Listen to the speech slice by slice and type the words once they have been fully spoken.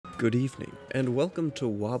Good evening, and welcome to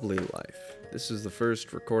Wobbly Life. This is the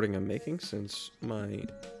first recording I'm making since my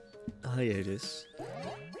hiatus.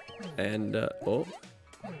 And,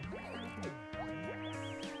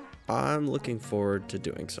 I'm looking forward to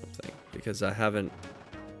doing something, because I haven't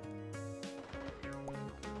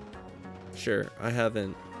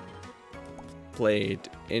played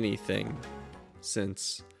anything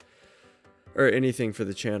since, or anything for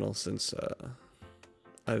the channel since,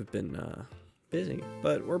 I've been, busy,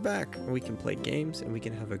 but we're back and we can play games and we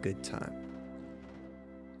can have a good time.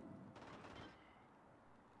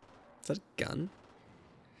 Is that a gun?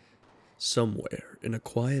 Somewhere in a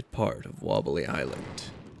quiet part of Wobbly Island.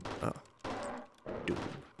 Oh. Doom.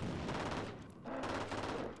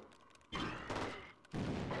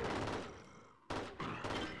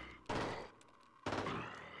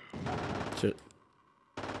 Shit.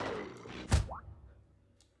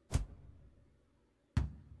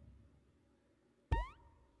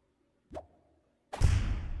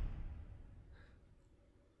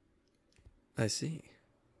 I see.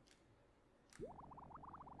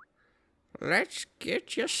 Let's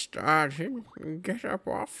get you started and get up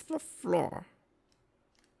off the floor.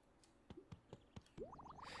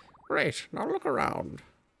 Great, now look around.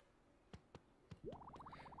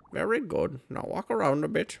 Very good, now walk around a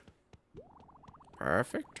bit.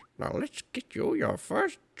 Perfect, now let's get you your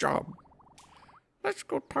first job. Let's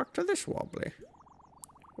go talk to this Wobbly.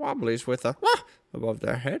 Wobbly's with a above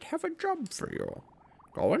their head have a job for you.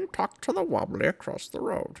 Go and talk to the Wobbly across the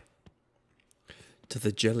road. To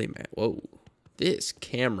the jelly man. Whoa. This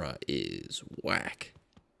camera is whack.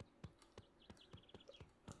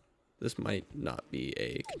 This might not be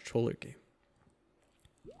a controller game.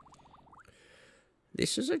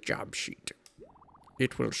 This is a job sheet.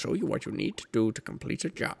 It will show you what you need to do to complete a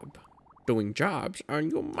job. Doing jobs earn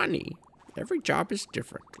you money. Every job is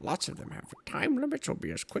different. Lots of them have time limits, so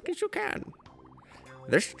be as quick as you can.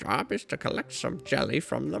 This job is to collect some jelly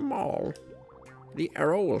from the mall. The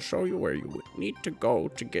arrow will show you where you would need to go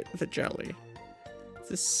to get the jelly. Is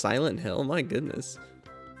this Silent Hill? My goodness.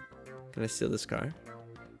 Can I steal this car?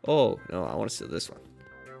 Oh, no, I want to steal this one.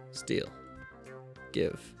 Steal.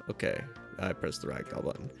 Give. Okay. I pressed the ragdoll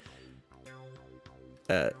button.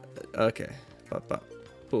 Okay. Bop.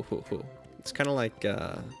 Hoo, hoo, hoo. It's kind of like,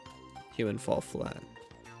 Human Fall Flat.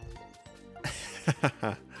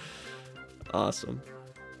 Awesome.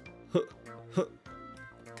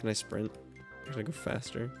 Can I sprint? Can I go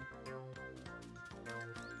faster?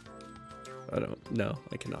 I don't. No,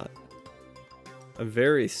 I cannot. I'm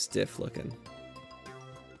very stiff looking.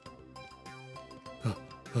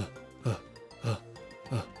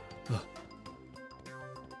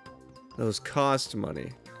 Those cost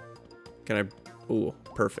money. Can I? Ooh,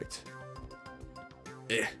 perfect.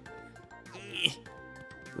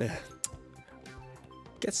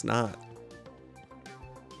 Guess not.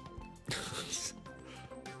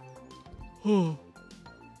 Oh,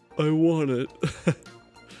 I want it.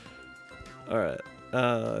 Alright,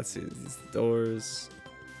 let's see, these doors.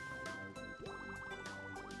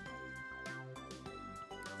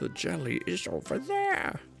 The jelly is over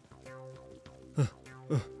there.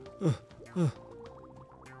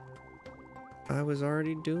 I was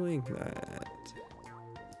already doing that.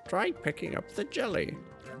 Try picking up the jelly.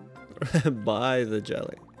 Buy the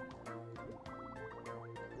jelly.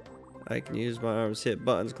 I can use my arms, hit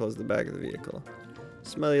buttons, close the back of the vehicle.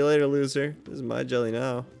 Smell you later, loser. This is my jelly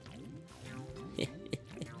now.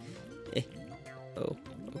 Oh,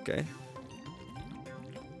 okay.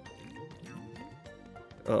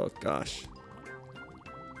 Oh, gosh.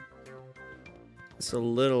 It's a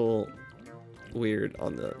little weird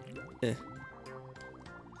on the...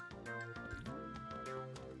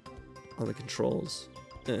 on the controls.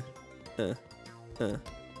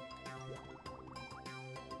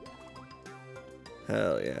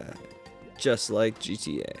 Hell yeah. Just like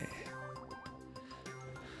GTA.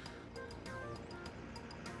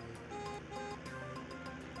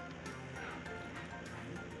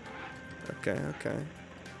 Okay.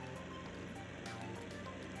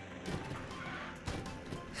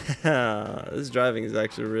 This driving is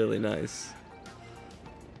actually really nice.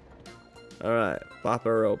 Alright, pop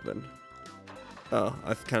her open. Oh,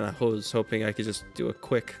 I kind of was hoping I could just do a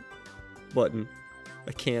quick button.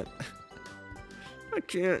 I can't. I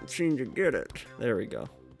can't seem to get it. There we go.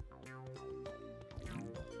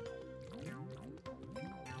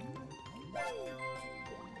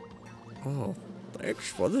 Oh, thanks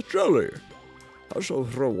for the jelly. As a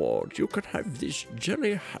reward, you can have this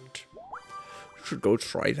jelly hat. You should go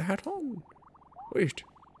try the hat on. Wait.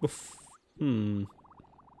 Did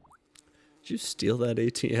you steal that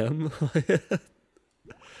ATM?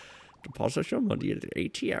 Deposit your money at the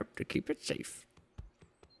ATM to keep it safe.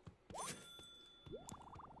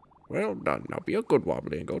 Well done. Now be a good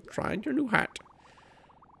Wobbly and go try on your new hat.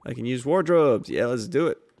 I can use wardrobes. Yeah, let's do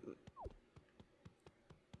it.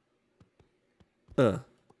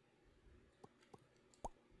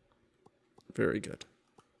 Very good.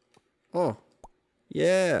 Oh,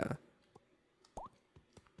 yeah.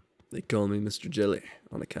 They call me Mr. Jelly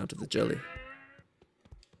on account of the jelly.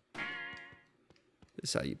 This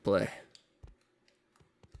is how you play.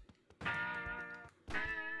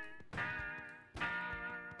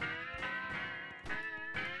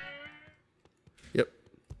 Yep.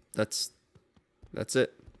 That's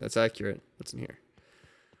it. That's accurate. What's in here?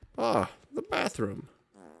 Ah, the bathroom.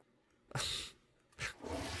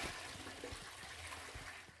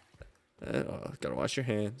 Gotta wash your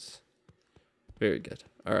hands. Very good.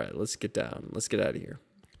 All right, let's get down. Let's get out of here.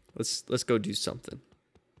 Let's go do something.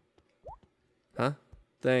 Huh?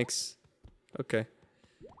 Thanks. Okay.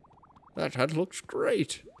 That hat looks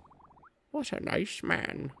great. What a nice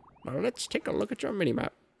man. Now let's take a look at your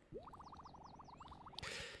minimap.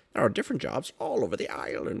 There are different jobs all over the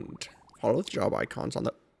island. Follow the job icons on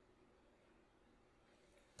the...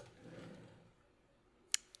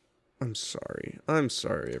 I'm sorry. I'm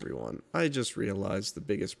sorry, everyone. I just realized the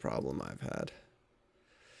biggest problem I've had.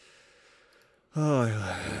 Oh,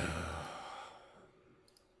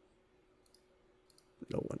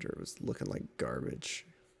 no wonder it was looking like garbage.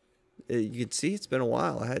 You can see it's been a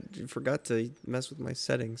while. I forgot to mess with my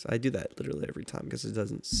settings. I do that literally every time because it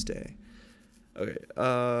doesn't stay. Okay,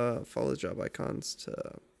 follow the job icons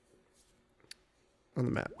to on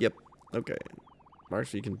the map. Yep. Okay. Mark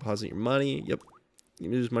so you can deposit your money. Yep. You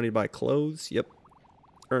can use money to buy clothes. Yep.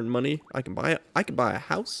 Earn money. I can buy a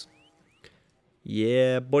house.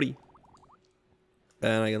 Yeah, buddy.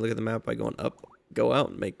 And I can look at the map by going up. Go out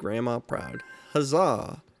and make grandma proud.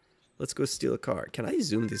 Huzzah! Let's go steal a car. Can I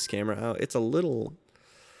zoom this camera out? It's a little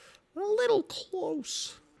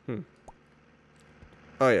close. Oh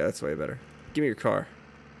yeah, that's way better. Give me your car.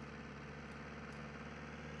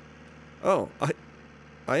 Oh,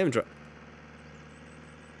 I am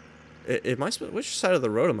which side of the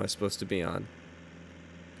road am I supposed to be on?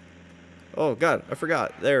 Oh god, I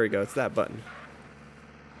forgot. There we go. It's that button.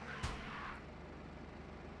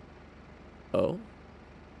 Oh.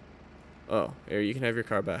 Oh, here, you can have your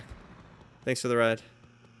car back. Thanks for the ride.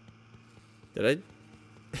 Did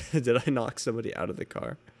I knock somebody out of the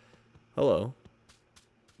car? Hello.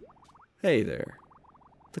 Hey there.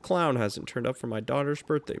 The clown hasn't turned up for my daughter's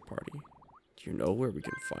birthday party. Do you know where we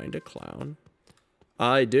can find a clown?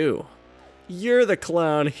 I do. You're the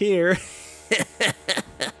clown here.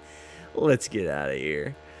 Let's get out of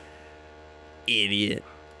here. Idiot.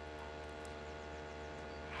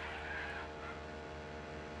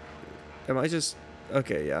 Am I just...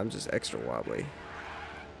 Okay, yeah, I'm just extra wobbly.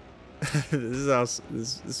 This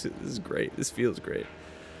is great. This feels great.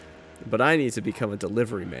 But I need to become a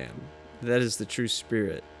delivery man. That is the true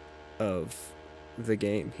spirit of the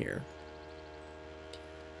game here.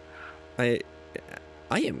 I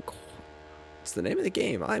am... It's the name of the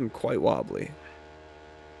game. I am quite wobbly.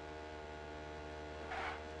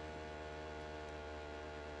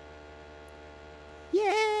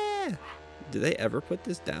 Yeah! Do they ever put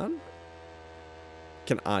this down?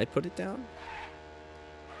 Can I put it down?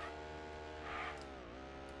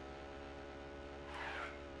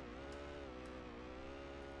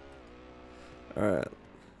 Alright.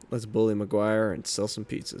 Let's bully McGuire and sell some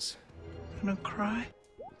pizzas. Gonna cry?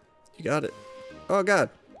 You got it. Oh god.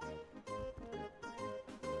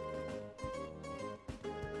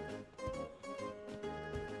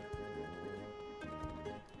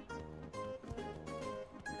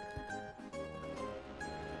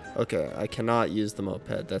 Okay, I cannot use the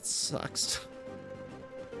moped. That sucks.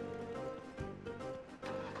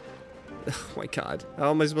 Oh my god.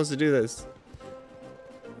 How am I supposed to do this?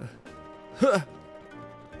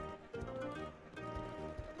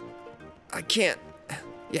 I can't.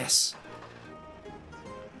 Yes.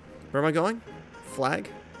 Where am I going? Flag?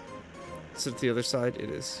 Is it the other side?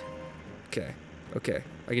 It is. Okay. Okay.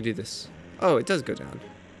 I can do this. Oh, it does go down.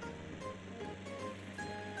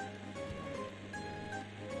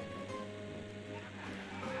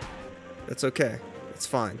 That's okay. It's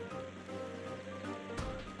fine.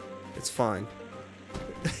 It's fine.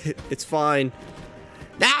 It's fine.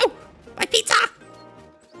 No! My pizza!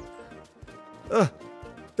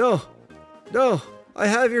 No! No! I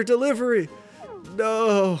have your delivery!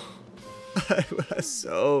 No! I was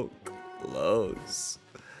so close.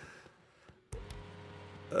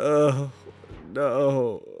 Oh,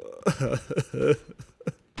 no.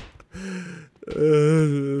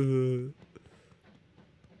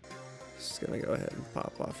 Just gonna go ahead and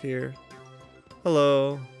pop off here.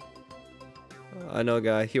 Hello. I know a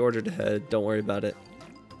guy. He ordered ahead. Don't worry about it.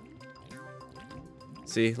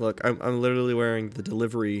 See, look, I'm literally wearing the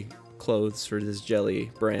delivery clothes for this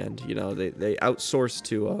jelly brand. You know, they outsource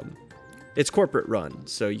to it's corporate run,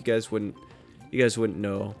 so you guys wouldn't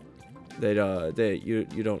know. You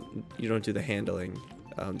don't do the handling.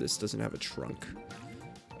 This doesn't have a trunk.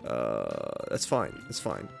 That's fine. That's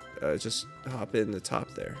fine. Just hop in the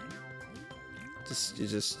top there.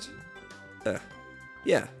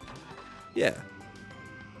 Yeah.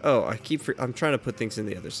 Oh, I'm trying to put things in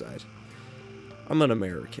the other side. I'm an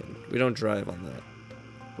American. We don't drive on the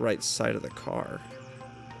right side of the car.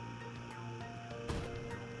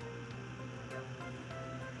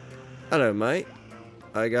 Hello, mate.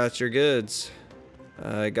 I got your goods.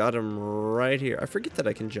 I got them right here. I forget that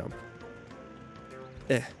I can jump.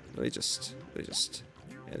 Let me just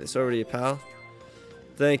hand this over to you, pal.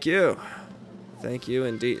 Thank you. Thank you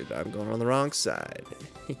indeed. I'm going on the wrong side.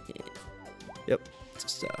 Yep.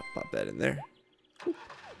 Just pop that in there.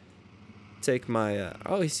 Take my,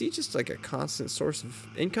 oh, is he just like a constant source of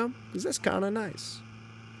income? Because that's kind of nice.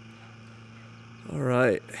 All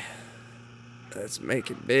right. Let's make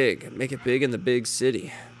it big. Make it big in the big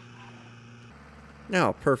city.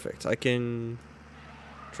 Now, perfect. I can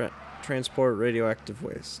transport radioactive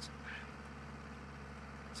waste.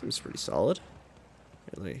 Seems pretty solid.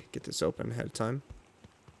 Really get this open ahead of time.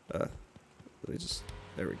 Really just,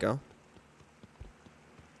 there we go.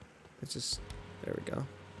 It's just, there we go.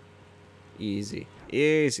 Easy.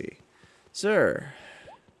 Easy. Sir.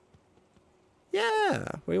 Yeah.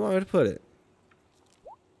 Where do you want me to put it?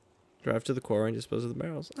 Drive to the quarry and dispose of the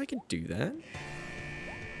barrels. I can do that.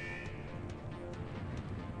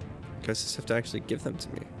 I just have to actually give them to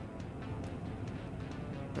me.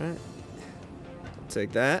 Alright.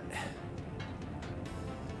 Take that.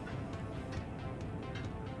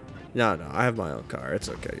 No, I have my own car. It's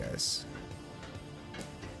okay, guys.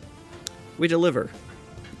 We deliver.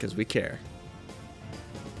 Because we care.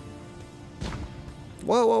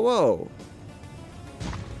 Whoa, whoa, whoa.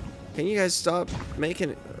 Can you guys stop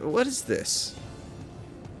making... What is this?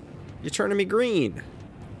 You're turning me green.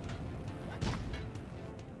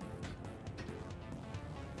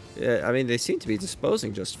 Yeah, I mean, they seem to be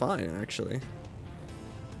disposing just fine, actually.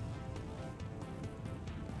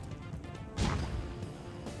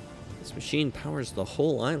 This machine powers the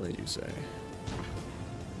whole island, you say?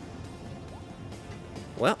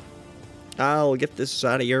 Well, I'll get this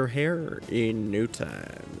out of your hair in no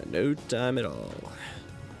time. No time at all.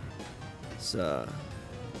 So,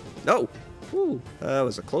 no! Woo, that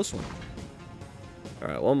was a close one.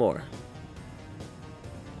 Alright, one more.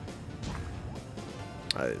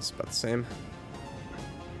 It's about the same.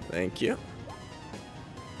 Thank you.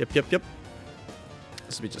 Yep.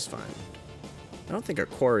 This will be just fine. I don't think our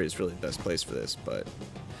quarry is really the best place for this, but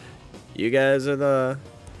you guys are the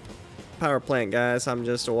power plant guys. I'm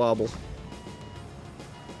just a wobble.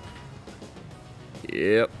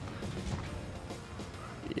 Yep.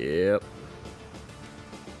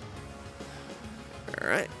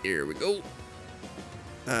 Alright, here we go.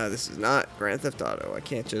 This is not Grand Theft Auto. I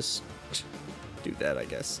can't just do that, I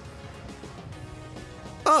guess.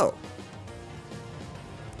 Oh!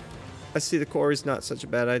 I see the quarry's not such a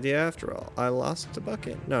bad idea after all. I lost a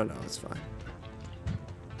bucket. No, it's fine.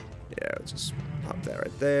 Yeah, I'll just pop that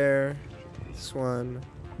right there. This one.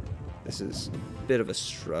 This is a bit of a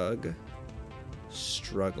struggle.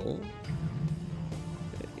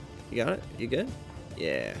 You got it? You good?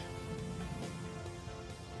 Yeah.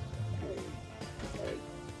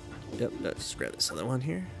 Yep, let's grab this other one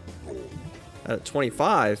here.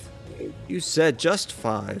 25? You said just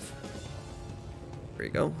 5. There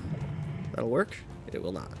you go. That'll work? It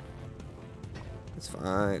will not. It's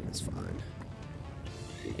fine. It's fine.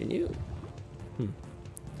 And you?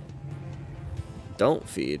 Don't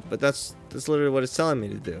feed, but that's literally what it's telling me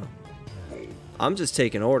to do. I'm just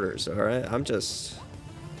taking orders, alright? I'm just...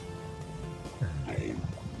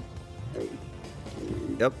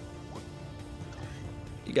 Yep.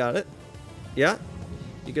 You got it? Yeah?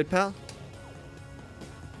 You good, pal?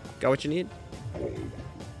 Got what you need?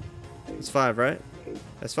 It's 5, right?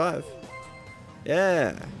 That's 5.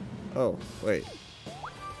 Yeah. Oh, wait.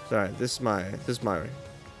 Sorry, this is my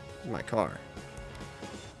car.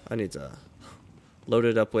 I need to load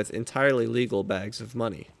it up with entirely legal bags of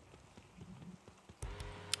money.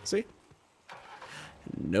 See?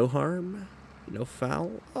 No harm, no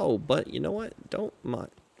foul. Oh, but you know what? Don't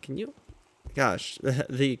mind. Can you? Gosh,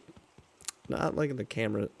 not liking the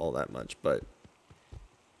camera all that much, but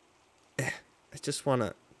I just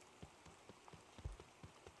wanna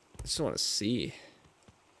see.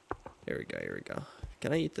 Here we go, here we go.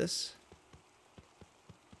 Can I eat this?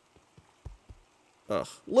 Ugh.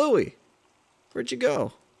 Louie! Where'd you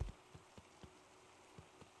go?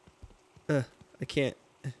 I can't.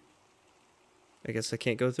 I guess I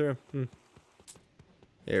can't go through.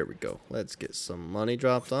 There we go. Let's get some money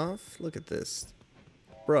dropped off. Look at this.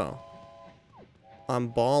 Bro. I'm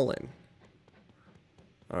balling.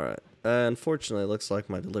 Alright. Unfortunately, it looks like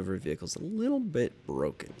my delivery vehicle's a little bit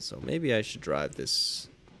broken. So maybe I should drive this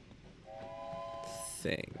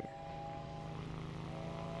thing.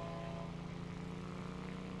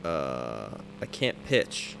 I can't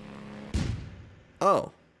pitch.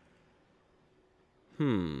 Oh.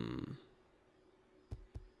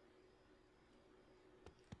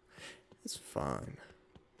 It's fine.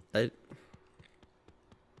 I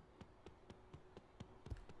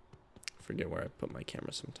forget where I put my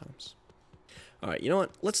camera sometimes. All right, you know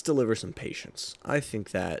what? Let's deliver some patience. I think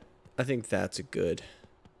that's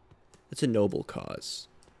it's a noble cause.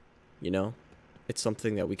 You know? It's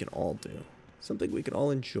something that we can all do. Something we can all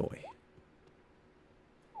enjoy.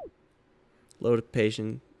 Load a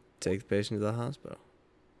patient, take the patient to the hospital.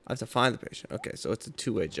 I have to find the patient. Okay, so it's a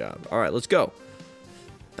two-way job. All right, let's go.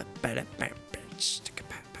 All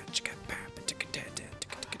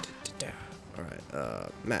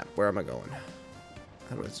right, map, where am I going?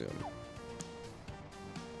 How do I zoom?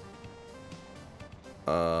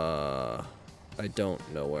 I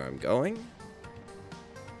don't know where I'm going.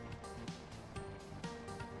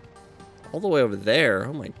 All the way over there.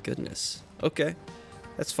 Oh my goodness. Okay,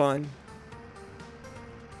 that's fine.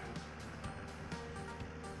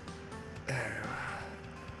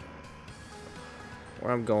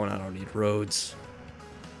 Where I'm going, I don't need roads.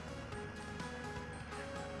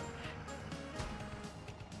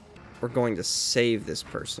 We're going to save this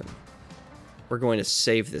person. We're going to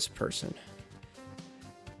save this person.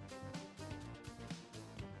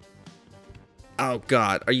 Oh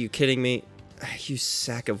God, are you kidding me? You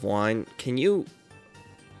sack of wine. Can you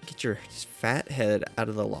get your fat head out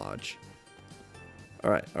of the lodge? All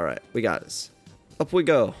right, we got this. Up we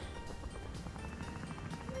go.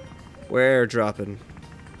 We're dropping.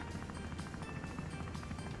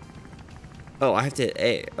 Oh, I have to hit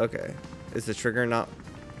A. Okay. Is the trigger not...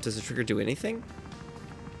 Does the trigger do anything?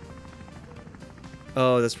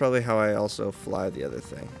 Oh, that's probably how I also fly the other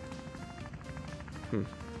thing.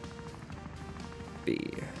 B.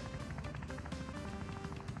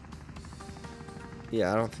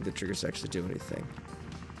 Yeah, I don't think the triggers actually do anything.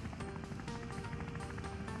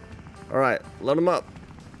 Alright, load them up.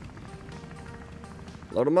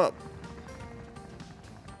 Load them up.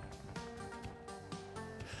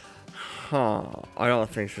 Huh. I don't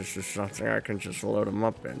think this is something I can just load them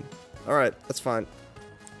up in. Alright, that's fine.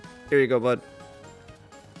 Here you go, bud.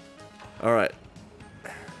 Alright.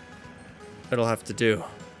 It'll have to do.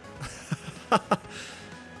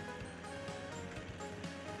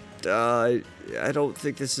 I don't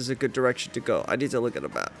think this is a good direction to go. I need to look at a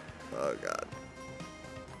map. Oh, God.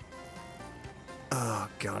 Oh,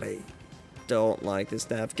 Golly. Don't like this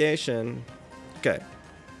navigation. Okay.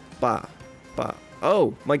 Bah. Bah.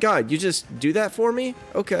 Oh, my God. You just do that for me?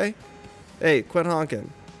 Okay. Hey, quit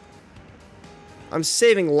honking. I'm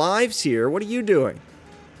saving lives here. What are you doing?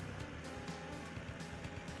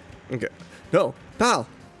 Okay. No. Pal.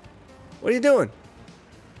 What are you doing?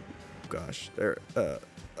 Gosh. There.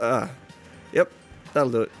 Yep.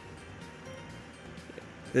 That'll do it.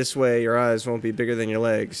 This way, your eyes won't be bigger than your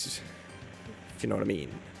legs. If you know what I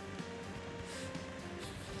mean.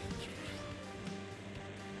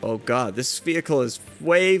 Oh God, this vehicle is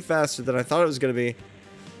way faster than I thought it was going to be.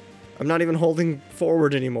 I'm not even holding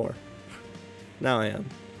forward anymore. Now I am.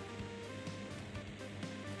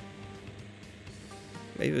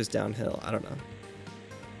 Maybe it was downhill. I don't know.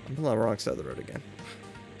 I'm on the wrong side of the road again.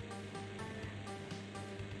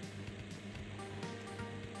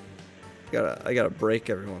 I gotta brake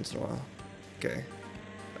every once in a while. Okay.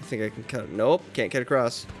 I think I can cut. Nope, can't get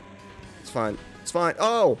across. It's fine. It's fine.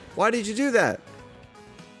 Oh, why did you do that?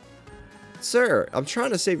 Sir, I'm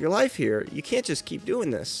trying to save your life here. You can't just keep doing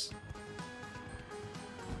this.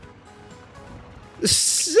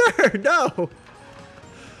 Sir, no!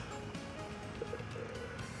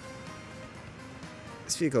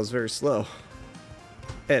 This vehicle is very slow.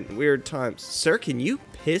 And weird times. Sir, can you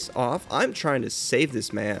piss off? I'm trying to save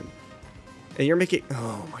this man. And you're making...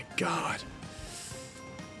 Oh my God.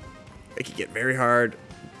 It can get very hard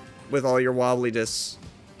with all your wobbliness.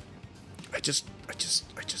 I just...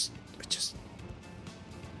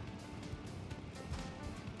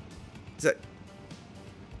 Is that...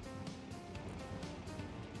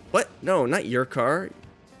 What? No, not your car.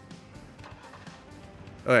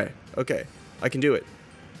 Okay, okay. I can do it.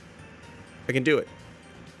 I can do it.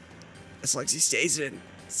 As long as he stays in.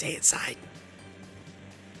 Stay inside.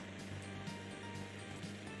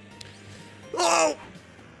 Oh!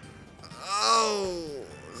 Oh!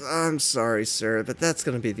 I'm sorry, sir, but that's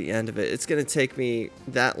going to be the end of it. It's going to take me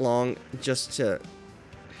that long just to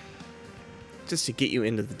get you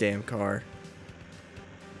into the damn car.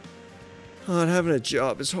 Oh, and having a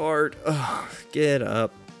job is hard. Oh, get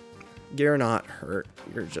up. You're not hurt.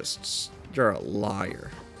 You're a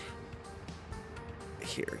liar.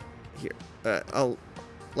 Here. I'll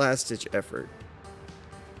last ditch effort.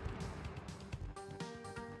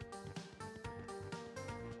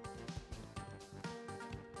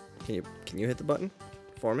 Can you hit the button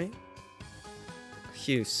for me?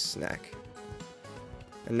 Hugh snack.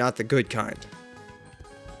 And not the good kind.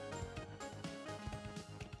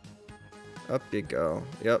 Up you go.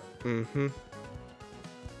 Yep. Mm-hmm.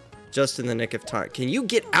 Just in the nick of time. Can you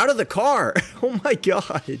get out of the car? Oh my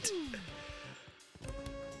god.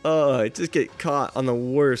 Oh, I just get caught on the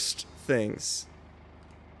worst things.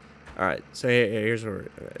 Alright, so here's where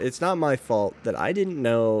it's not my fault that I didn't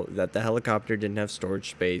know that the helicopter didn't have storage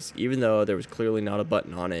space, even though there was clearly not a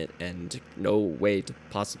button on it and no way to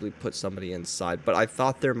possibly put somebody inside. But I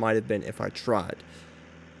thought there might have been if I tried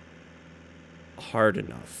hard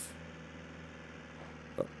enough.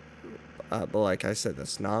 But like I said,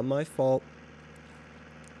 that's not my fault.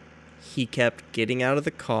 He kept getting out of the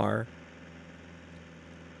car.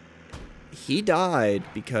 He died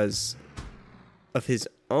because of his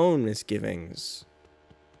own misgivings.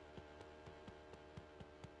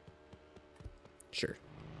 Sure.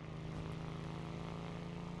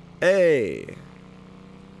 Hey!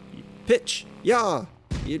 Pitch! Yeah!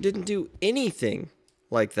 You didn't do anything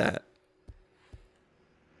like that.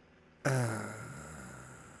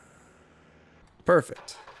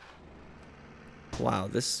 Perfect. Wow,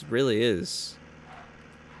 this really is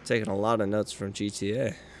taking a lot of notes from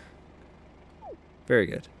GTA. Very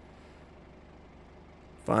good.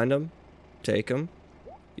 Find them. Take them.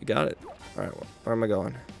 You got it. Alright, well, where am I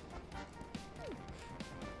going?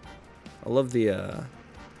 I love the, oh,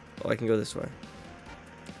 I can go this way.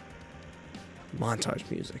 Montage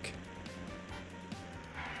music.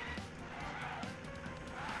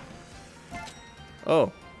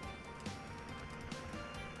 Oh.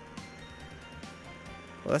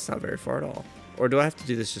 Well, that's not very far at all. Or do I have to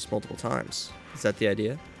do this just multiple times? Is that the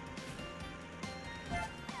idea?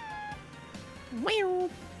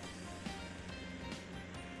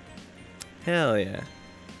 Hell yeah.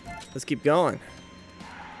 Let's keep going.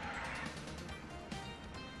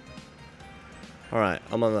 Alright,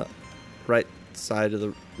 I'm on the right side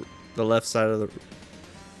of the left side of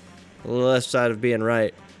the left side of being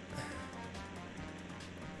right.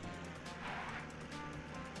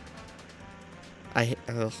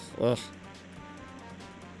 Ugh.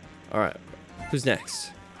 Alright, who's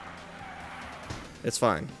next? It's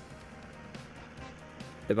fine.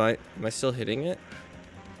 Am I still hitting it?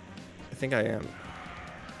 I think I am.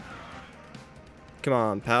 Come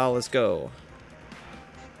on, pal, let's go.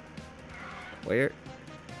 Where?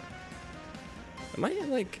 Am I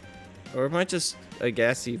like, or am I just a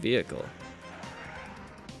gassy vehicle?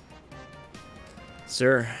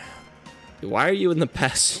 Sir, why are you in the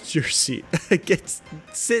passenger seat?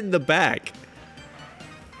 Sit in the back.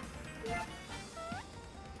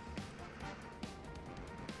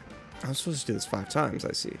 I'm supposed to do this 5 times,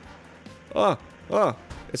 I see. Oh,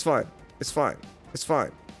 it's fine. It's fine. It's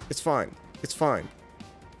fine. It's fine. It's fine.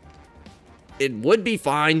 It would be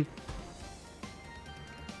fine.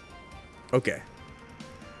 Okay.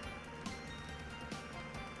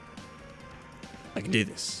 I can do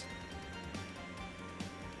this.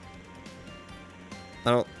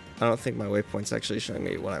 I don't think my waypoint's actually showing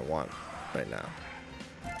me what I want right now.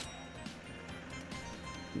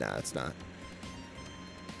 Nah, it's not.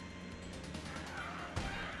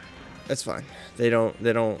 That's fine. They don't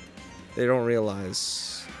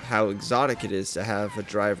realize how exotic it is to have a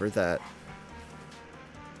driver that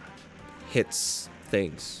hits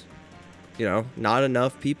things. You know, not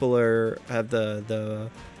enough people have they're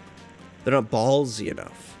not ballsy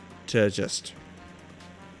enough to just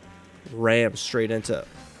ram straight into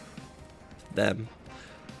them.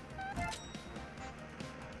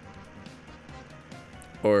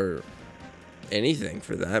 Or anything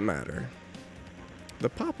for that matter. The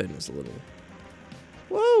pop-in is a little...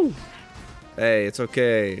 Whoa! Hey, it's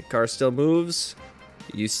okay. Car still moves.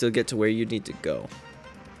 You still get to where you need to go.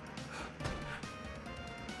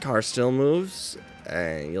 Car still moves.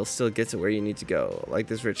 And you'll still get to where you need to go. Like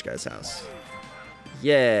this rich guy's house.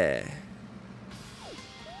 Yeah. Did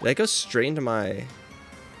that go straight into my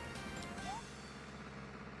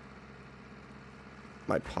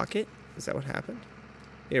pocket? Is that what happened?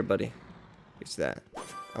 Here, buddy. Here's that.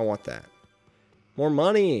 I want that. More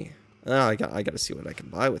money. Oh, I got to see what I can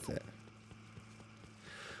buy with it.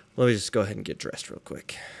 Let me just go ahead and get dressed real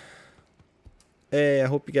quick. Hey, I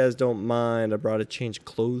hope you guys don't mind. I brought a change of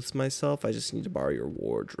clothes myself. I just need to borrow your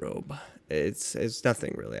wardrobe. It's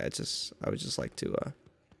nothing really. I would just like to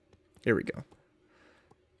here we go.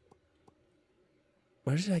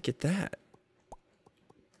 Where did I get that?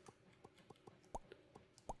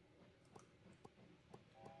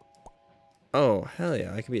 Oh, hell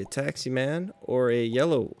yeah. I could be a taxi man or a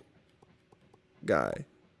yellow guy.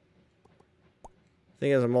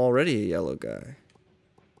 Thing is, I'm already a yellow guy.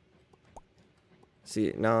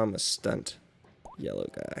 See, now I'm a stunt yellow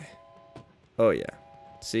guy. Oh, yeah.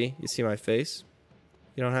 See? You see my face?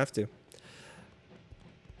 You don't have to.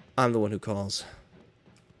 I'm the one who calls.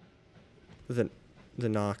 The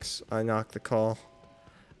knocks. I knock the call.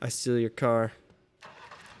 I steal your car.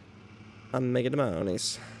 I'm making the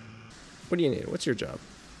monies. What do you need? What's your job?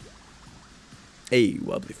 Hey,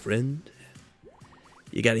 Wobbly friend.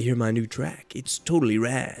 You gotta hear my new track. It's totally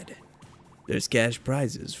rad. There's cash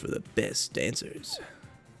prizes for the best dancers.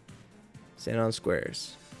 Stand on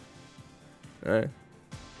squares. Alright.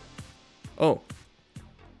 Oh.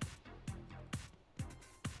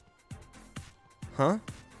 Huh?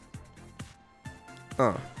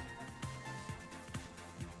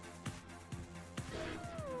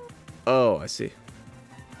 Oh, I see.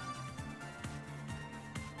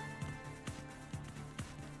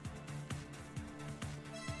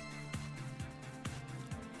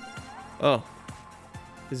 Oh.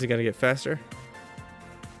 Is it gonna get faster?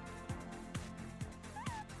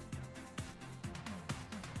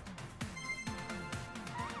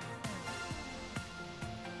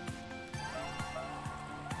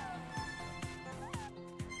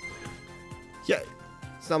 Yeah,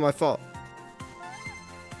 it's not my fault.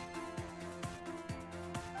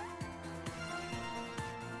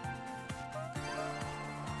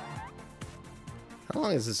 How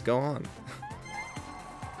long does this go on?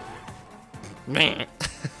 Man.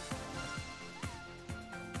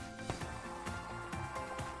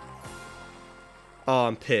 Oh,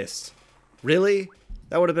 I'm pissed. Really?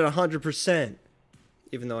 That would have been 100%.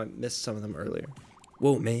 Even though I missed some of them earlier.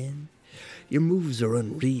 Whoa, man. Your moves are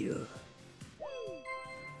unreal.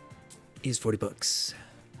 Here's 40 bucks.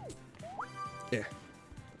 Yeah.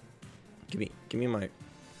 Give me my...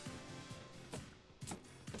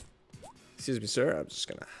 Excuse me, sir. I'm just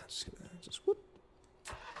gonna whoop.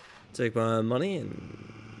 Take my money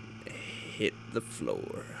and hit the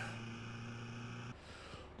floor.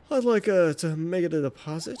 I'd like to make it a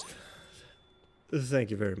deposit.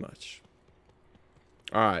 Thank you very much.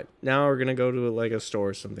 Alright, now we're gonna go to like a store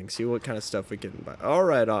or something. See what kind of stuff we can buy.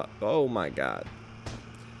 Alright, oh my god.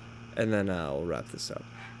 And then we'll wrap this up.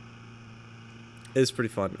 It's pretty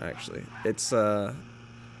fun, actually. It's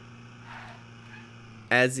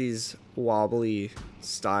Azzy's Wobbly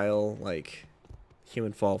style, like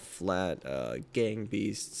Human Fall Flat, Gang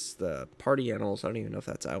Beasts, the Party Animals. I don't even know if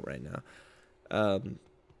that's out right now.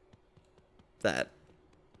 That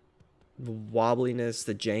wobbliness,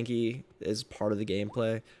 the janky is part of the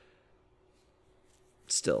gameplay.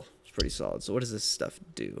 Still, it's pretty solid. So what does this stuff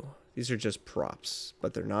do? These are just props,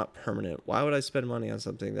 but they're not permanent. Why would I spend money on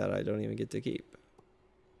something that I don't even get to keep?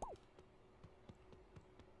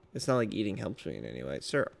 It's not like eating helps me in any way.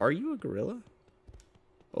 Sir, are you a gorilla?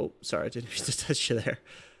 Oh, sorry, I didn't mean to touch you there.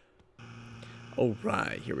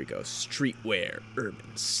 Alright, here we go. Streetwear,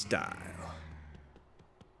 urban style.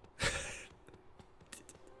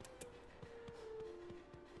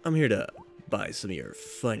 I'm here to buy some of your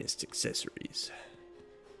finest accessories.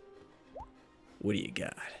 What do you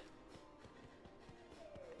got?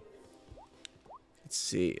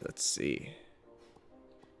 Let's see.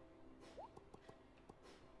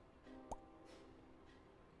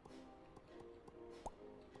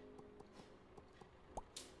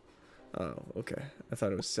 Oh, okay. I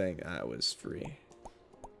thought it was saying that was free.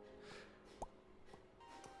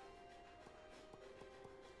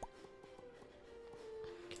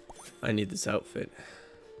 I need this outfit.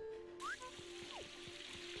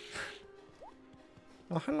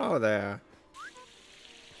 Oh, hello there.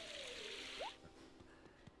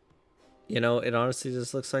 You know, it honestly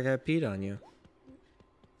just looks like I peed on you.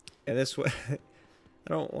 And this way, I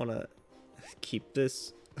don't want to keep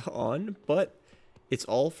this on, but it's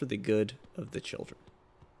all for the good of the children.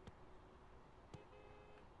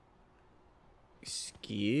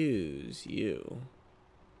 Excuse you,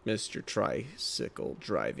 Mr. Tricycle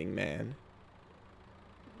driving man.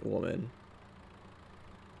 Woman.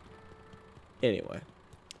 Anyway.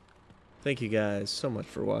 Thank you guys so much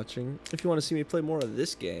for watching. If you want to see me play more of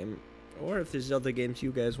this game, or if there's other games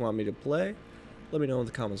you guys want me to play, let me know in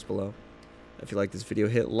the comments below. If you like this video,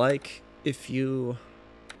 hit like. If you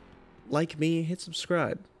like me, hit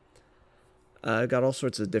subscribe. I've got all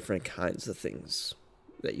sorts of different kinds of things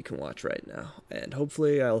that you can watch right now, and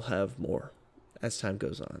hopefully I'll have more as time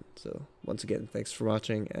goes on. So once again, thanks for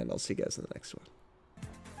watching, and I'll see you guys in the next one.